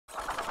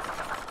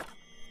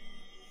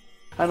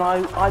And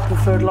I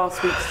preferred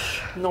last week's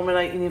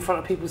nominating in front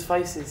of people's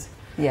faces.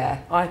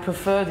 Yeah. I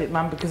preferred it,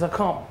 man, because I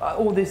can't,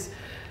 all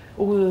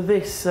of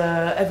this,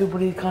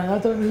 everybody kind of,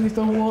 I don't know who's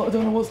done what, I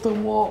don't know what's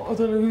done what, I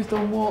don't know who's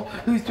done what,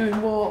 who's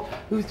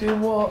doing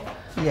what.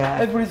 Yeah.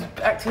 Everybody's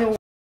acting all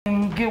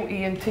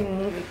guilty and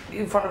ting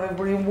in front of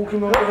everybody and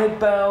walking around with head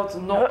bowed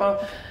and not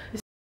bowed.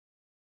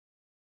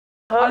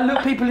 I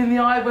look people in the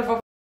eye whether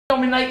I've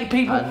nominated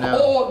people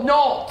or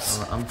not.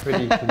 I'm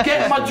pretty consistent.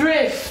 Get my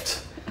drift.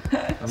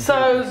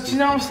 So, do you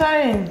know what I'm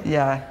saying?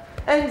 Yeah.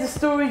 End of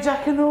story,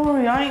 Jack and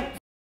Ori, I ain't.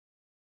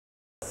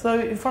 So,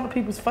 in front of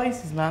people's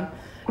faces, man,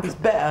 it's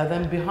better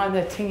than behind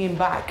their tinging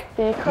back.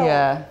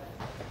 Yeah.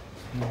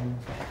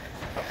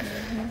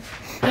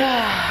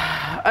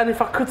 And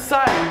if I could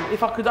say,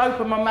 if I could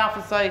open my mouth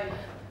and say,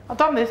 I've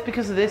done this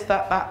because of this,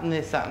 that, and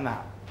this, that, and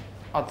that,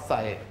 I'd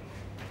say it.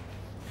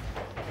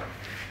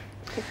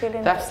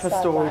 That's the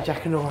story, like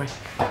Jack and Ori.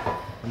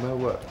 About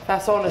what?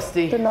 That's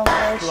honesty. The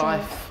nomination.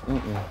 Life.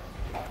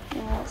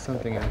 Yeah.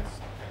 Something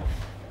else.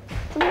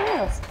 Something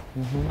else?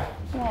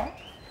 What?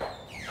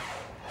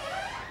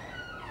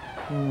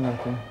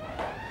 Nothing.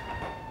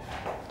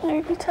 No,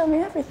 you can tell me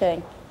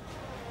everything.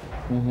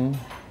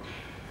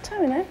 Tell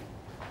me now.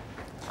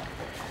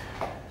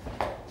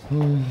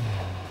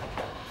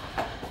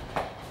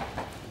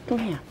 Come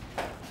here.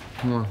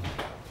 Come on.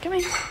 Come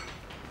here.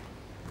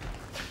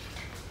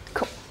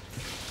 Cool.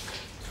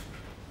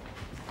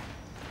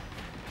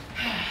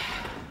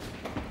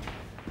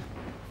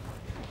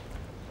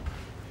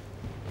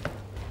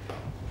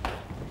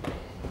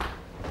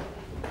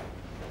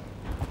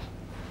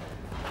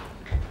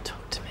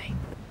 Talk to me.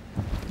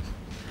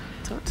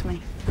 Talk to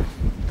me.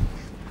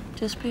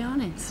 Just be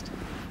honest.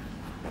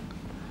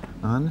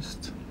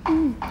 Honest?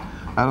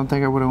 I don't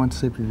think I would have went to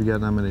sleep if you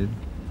got nominated.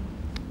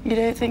 You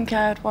don't think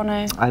I'd want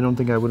to? I don't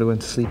think I would have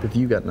went to sleep if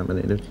you got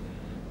nominated.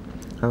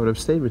 I would have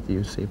stayed with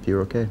you, see if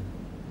you're okay.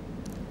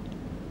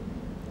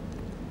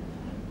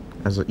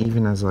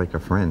 Even as like a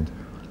friend,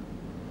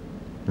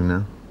 you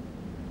know?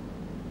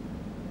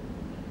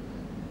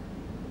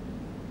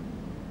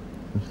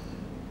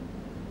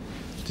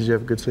 Did you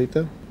have a good sleep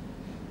though?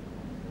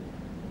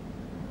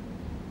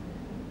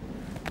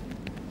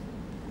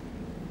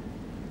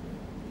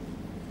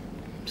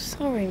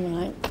 Sorry,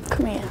 Mike.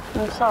 Come here.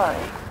 I'm sorry.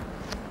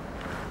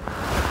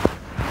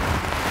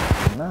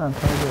 No,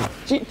 it's all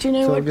good. Do you know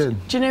it's what? All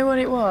good. Do you know what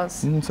it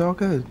was? It's all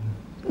good.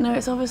 No,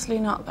 it's obviously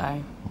not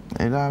though.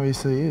 It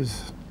obviously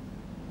is.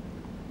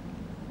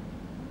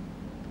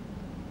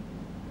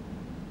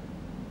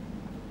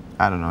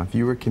 I don't know. If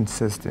you were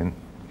consistent,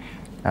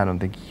 I don't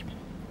think.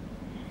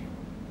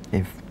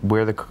 If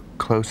we're the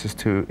closest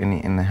to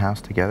in the house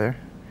together,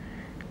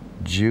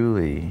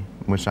 Julie,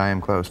 which I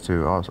am close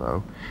to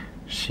also,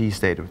 she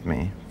stayed with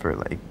me for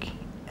like,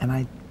 and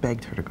I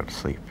begged her to go to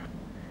sleep.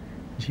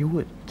 She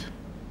wouldn't.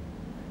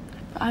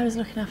 But I was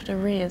looking after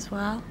Rhea as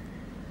well.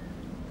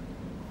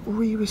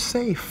 Rhea was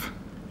safe.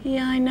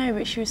 Yeah, I know,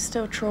 but she was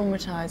still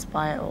traumatized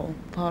by it all,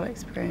 the whole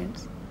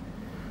experience.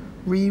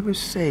 Rhea was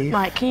safe.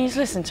 Mike, can you just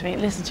listen to me?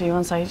 Listen to me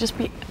one second. Just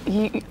be.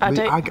 I'm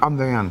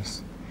very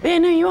honest. Yeah,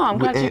 no, you are. I'm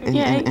glad you.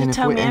 You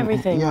tell me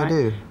everything. Yeah, right? I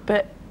do.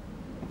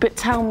 But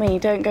tell me,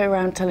 don't go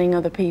around telling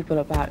other people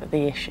about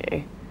the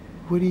issue.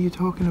 What are you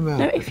talking about?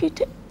 No, if you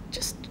did,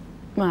 just,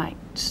 Mike,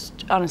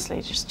 just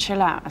honestly, just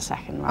chill out a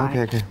second, right?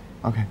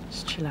 Okay.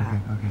 Just chill out.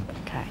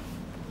 Okay.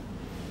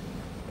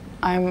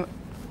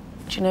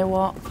 Do you know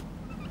what?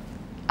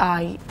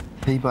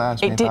 People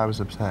asked me if I was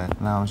upset,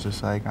 and I was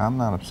just like, I'm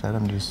not upset,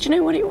 I'm just... Do you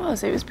know what it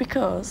was? It was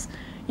because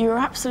you were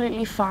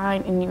absolutely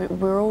fine, and we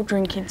were all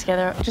drinking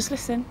together. Just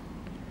listen.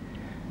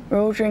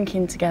 We're all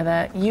drinking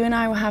together. You and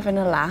I were having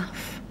a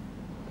laugh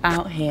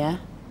out here,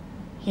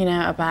 you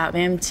know, about the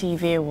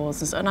MTV Awards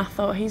and stuff, and I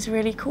thought, he's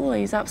really cool,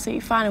 he's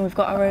absolutely fine, and we've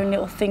got our own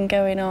little thing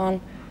going on.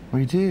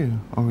 We do,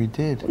 or we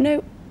did.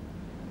 No.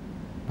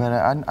 But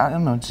I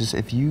don't know, just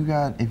if you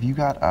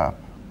got up,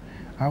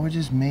 I would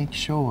just make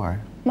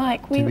sure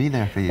Mike, to be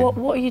there for you.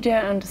 What you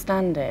don't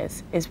understand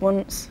is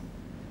once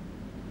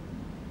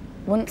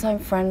I'm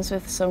friends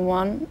with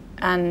someone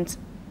and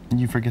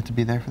you forget to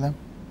be there for them?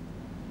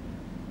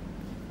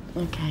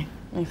 Okay,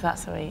 if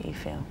that's the way you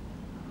feel.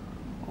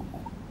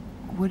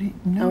 What do you...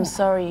 No. I'm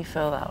sorry you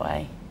feel that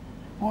way.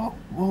 Well,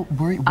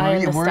 were you? I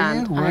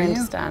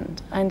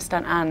understand,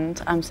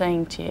 and I'm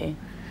saying to you...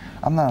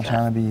 I'm not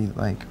trying to be,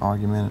 like,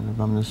 argumentative.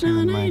 I'm just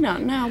saying, No, you're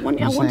not. No, I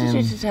wanted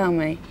you to tell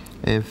me.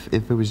 If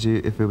it was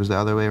you, if it was the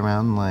other way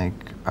around, like,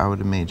 I would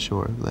have made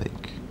sure,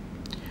 like,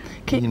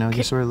 you know,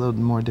 just sort of a little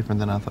more different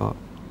than I thought.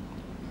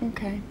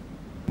 Okay.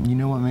 You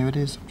know what maybe it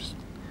is? I'm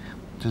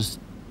just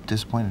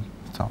disappointed,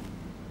 that's all.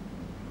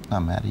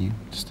 Not mad at you,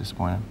 just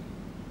disappointed.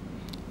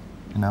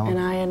 You know?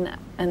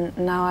 And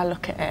now I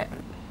look at it,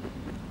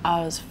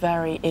 I was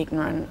very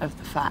ignorant of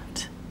the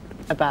fact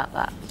about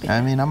that.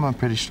 I mean, I'm a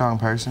pretty strong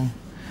person,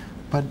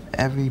 but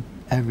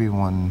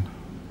everyone,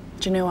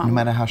 do you know what? No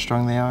matter how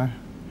strong they are,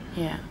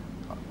 yeah.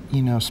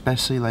 You know,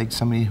 especially like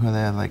somebody who they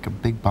have like a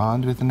big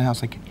bond with in the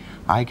house. Like,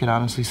 I could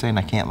honestly say, and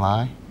I can't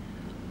lie,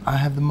 I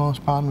have the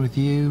most bond with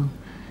you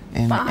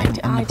and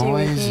the do with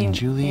boys you, and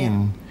Julie yeah.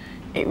 and...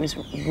 It was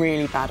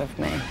really bad of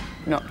me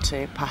not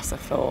to pass a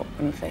thought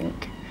and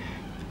think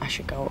I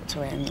should go up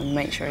to him and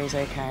make sure he's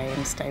okay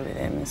and stay with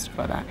him and stuff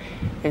like that.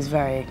 It was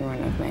very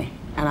ignorant of me,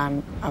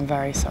 and I'm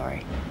very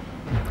sorry.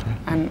 Okay.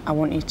 And I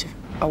want you to,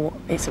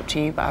 it's up to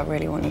you, but I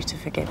really want you to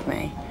forgive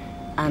me.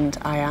 And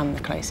I am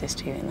the closest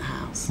to you in the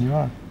house. You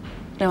are?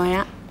 No, I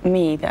am.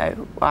 Me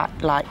though,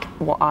 like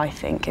what I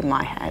think in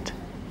my head,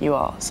 you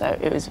are. So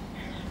it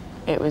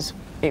was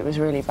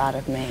really bad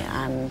of me,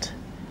 and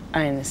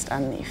I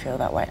understand that you feel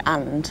that way.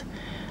 And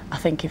I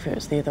think if it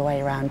was the other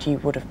way around, you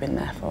would have been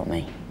there for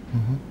me.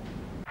 Mm-hmm.